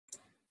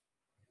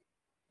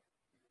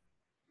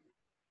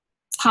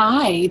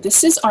Hi,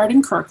 this is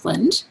Arden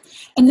Kirkland,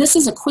 and this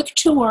is a quick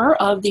tour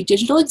of the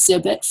digital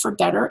exhibit For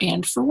Better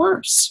and For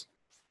Worse.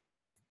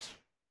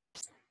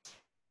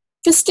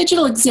 This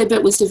digital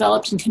exhibit was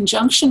developed in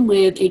conjunction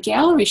with a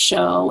gallery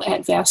show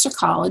at Vassar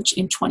College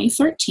in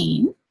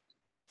 2013.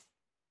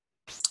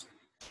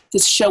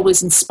 This show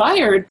was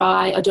inspired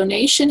by a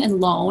donation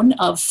and loan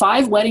of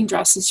 5 wedding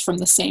dresses from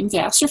the same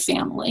Vassar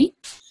family,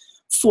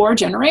 4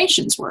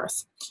 generations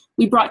worth.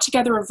 We brought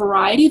together a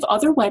variety of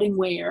other wedding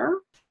wear,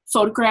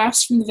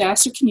 photographs from the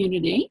Vassar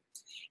community,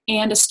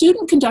 and a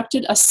student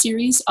conducted a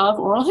series of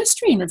oral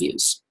history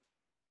interviews.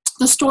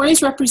 The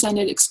stories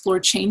represented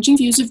explored changing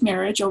views of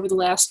marriage over the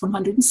last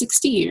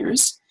 160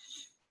 years,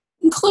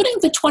 including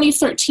the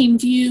 2013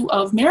 view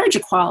of marriage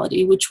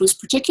equality, which was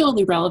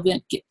particularly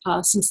relevant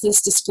since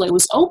this display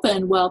was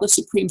open while the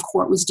Supreme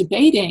Court was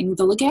debating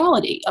the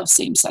legality of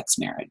same-sex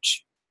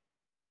marriage.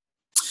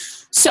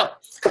 So,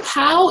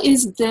 how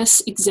is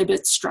this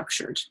exhibit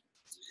structured?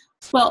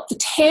 Well, the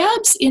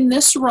tabs in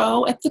this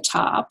row at the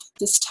top,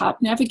 this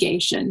top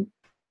navigation,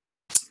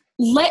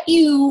 let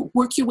you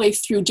work your way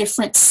through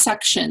different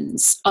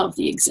sections of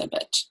the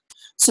exhibit.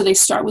 So they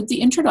start with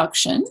the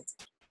introduction.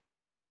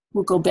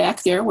 We'll go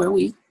back there where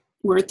we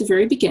were at the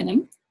very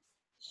beginning.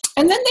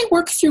 And then they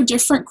work through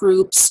different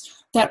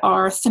groups that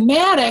are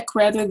thematic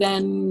rather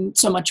than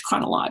so much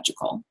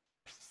chronological.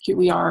 Here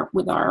we are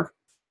with our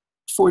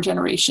 4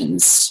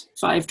 generations,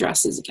 5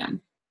 dresses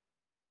again.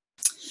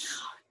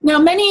 Now,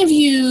 many of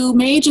you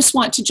may just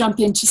want to jump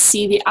in to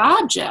see the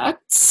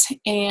objects,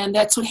 and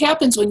that's what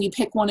happens when you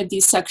pick one of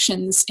these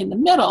sections in the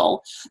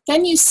middle.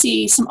 Then you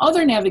see some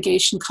other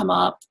navigation come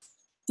up,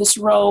 this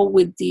row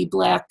with the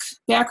black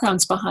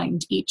backgrounds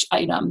behind each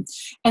item.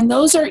 And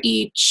those are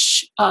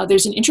each,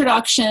 there's an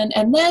introduction,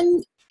 and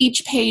then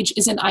each page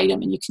is an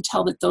item, and you can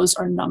tell that those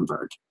are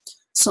numbered.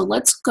 So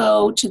let's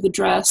go to the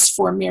dress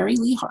for Mary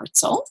Lee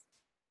Hartzell.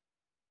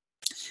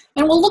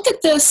 And we'll look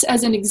at this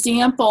as an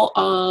example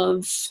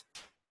of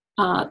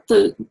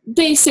the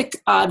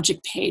basic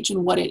object page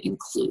and what it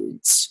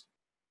includes.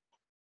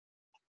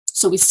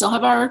 So we still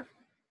have our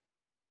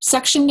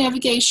section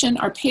navigation,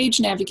 our page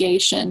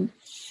navigation,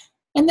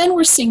 and then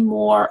we're seeing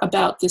more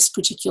about this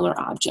particular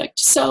object.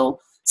 So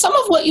some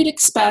of what you'd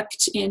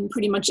expect in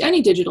pretty much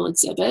any digital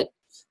exhibit,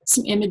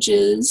 some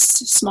images,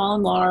 small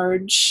and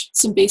large,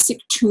 some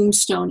basic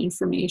tombstone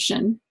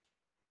information.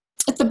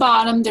 At the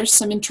bottom, there's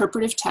some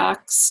interpretive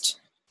text.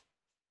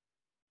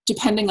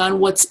 Depending on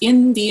what's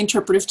in the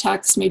interpretive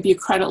text, maybe a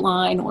credit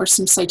line or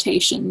some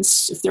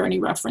citations, if there are any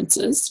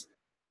references.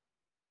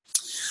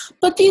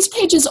 But these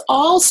pages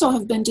also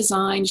have been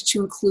designed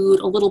to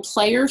include a little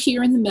player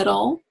here in the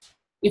middle.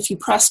 If you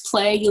press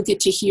play, you'll get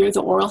to hear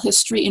the oral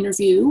history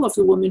interview of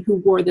the woman who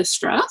wore this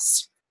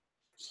dress.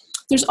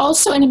 There's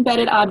also an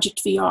embedded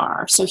object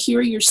VR. So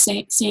here you're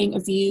seeing a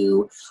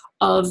view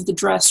of the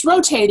dress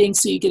rotating,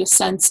 so you get a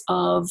sense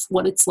of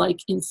what it's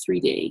like in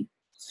 3D.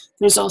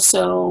 There's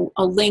also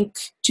a link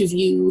to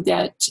view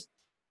that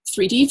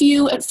 3D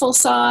view at full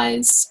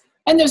size,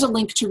 and there's a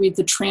link to read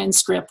the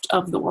transcript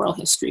of the oral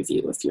history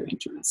view if you're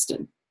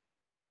interested.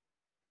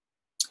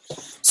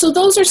 So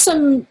those are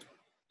some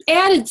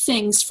added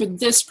things for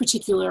this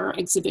particular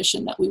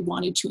exhibition that we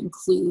wanted to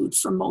include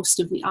for most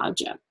of the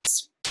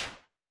objects.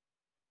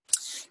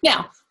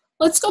 Now,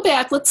 let's go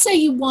back. Let's say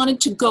you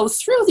wanted to go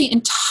through the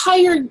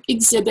entire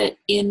exhibit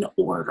in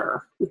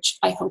order, which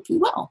I hope you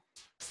will.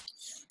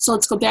 So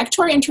let's go back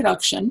to our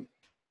introduction.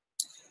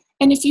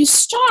 And if you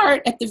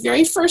start at the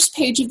very first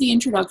page of the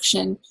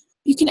introduction,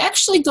 you can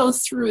actually go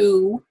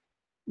through,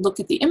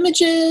 look at the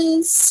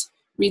images,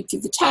 read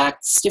through the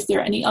text. If there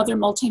are any other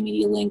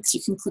multimedia links,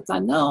 you can click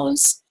on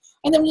those.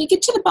 And then when you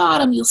get to the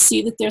bottom, you'll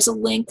see that there's a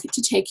link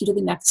to take you to the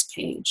next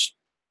page.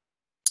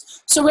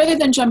 So rather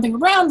than jumping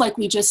around like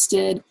we just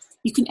did,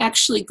 you can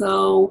actually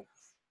go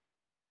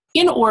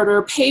in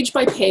order, page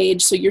by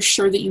page, so you're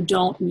sure that you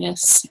don't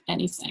miss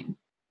anything.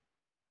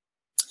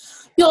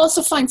 You'll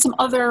also find some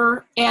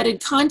other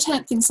added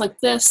content, things like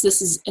this. This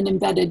is an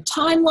embedded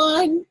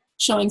timeline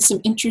showing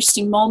some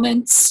interesting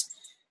moments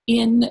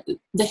in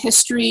the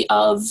history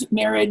of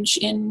marriage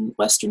in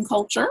Western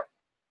culture,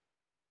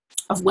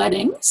 of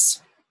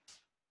weddings.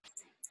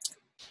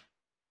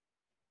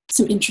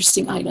 Some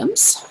interesting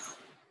items.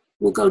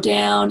 We'll go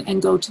down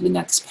and go to the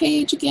next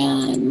page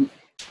again.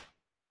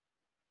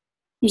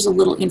 Here's a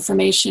little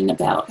information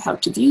about how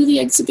to view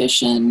the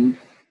exhibition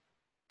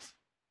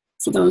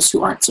for those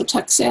who aren't so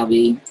tech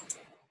savvy.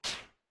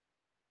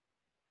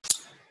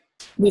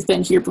 We've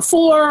been here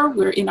before.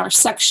 We're in our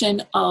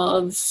section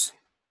of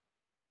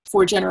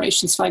 4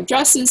 generations, 5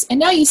 dresses. And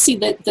now you see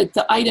that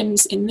the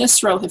items in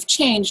this row have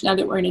changed now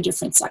that we're in a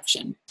different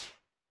section.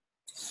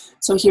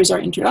 So here's our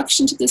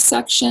introduction to this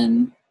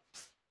section.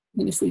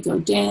 And if we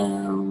go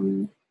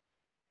down,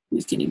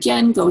 we can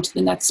again go to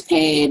the next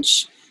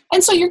page.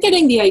 And so you're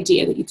getting the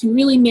idea that you can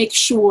really make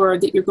sure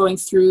that you're going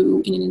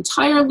through in an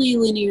entirely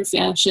linear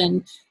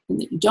fashion and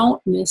that you don't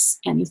miss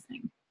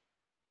anything.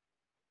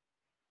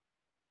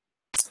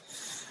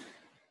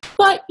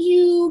 But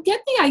you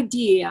get the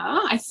idea,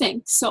 I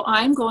think, so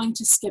I'm going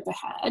to skip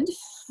ahead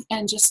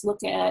and just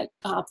look at,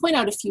 point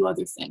out a few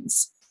other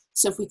things.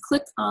 So if we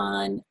click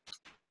on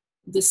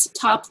this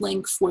top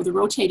link for the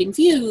rotating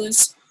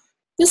views,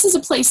 this is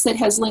a place that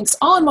has links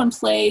all in one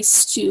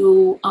place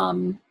to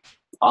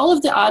all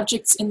of the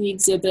objects in the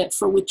exhibit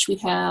for which we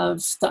have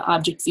the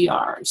object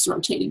VRs,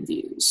 rotating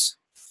views.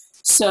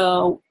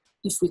 So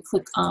if we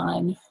click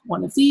on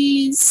one of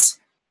these,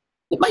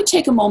 it might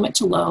take a moment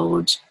to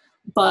load,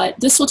 but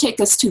this will take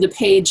us to the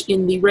page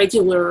in the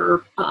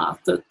regular,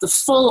 the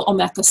full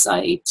Omeka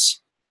site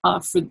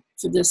for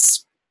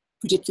this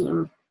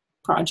particular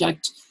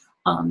project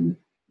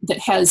that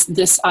has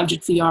this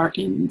object VR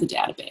in the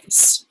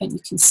database. And you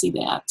can see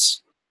that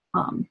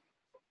a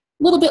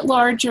little bit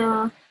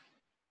larger.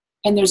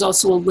 And there's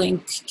also a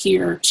link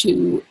here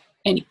to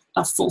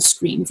a full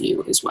screen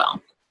view as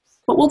well.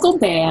 But we'll go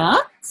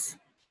back,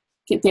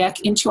 get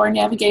back into our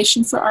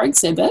navigation for our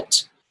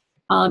exhibit.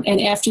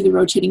 And after the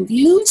rotating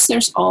views,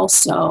 there's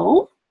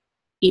also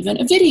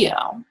even a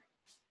video.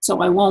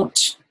 So I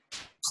won't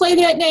play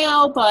that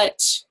now,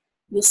 but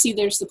you'll see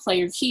there's the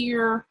player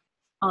here.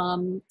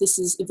 This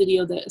is a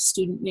video that a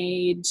student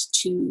made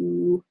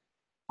to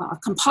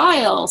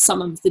compile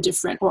some of the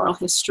different oral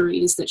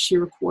histories that she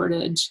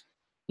recorded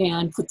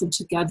and put them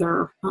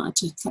together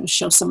to kind of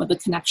show some of the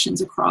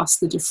connections across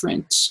the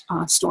different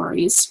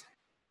stories.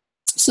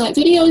 So that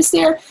video is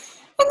there.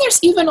 And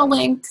there's even a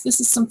link, this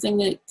is something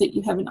that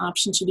you have an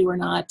option to do or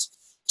not,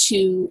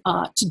 to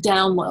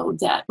download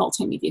that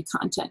multimedia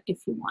content if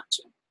you want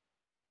to.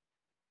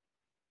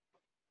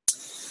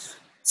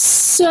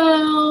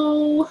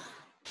 So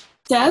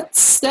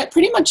that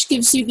pretty much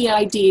gives you the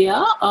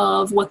idea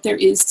of what there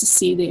is to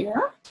see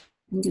there.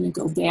 I'm going to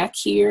go back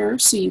here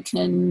so you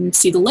can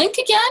see the link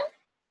again,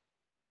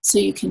 so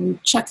you can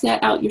check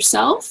that out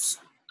yourself.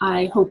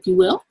 I hope you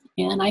will,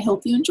 and I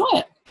hope you enjoy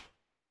it.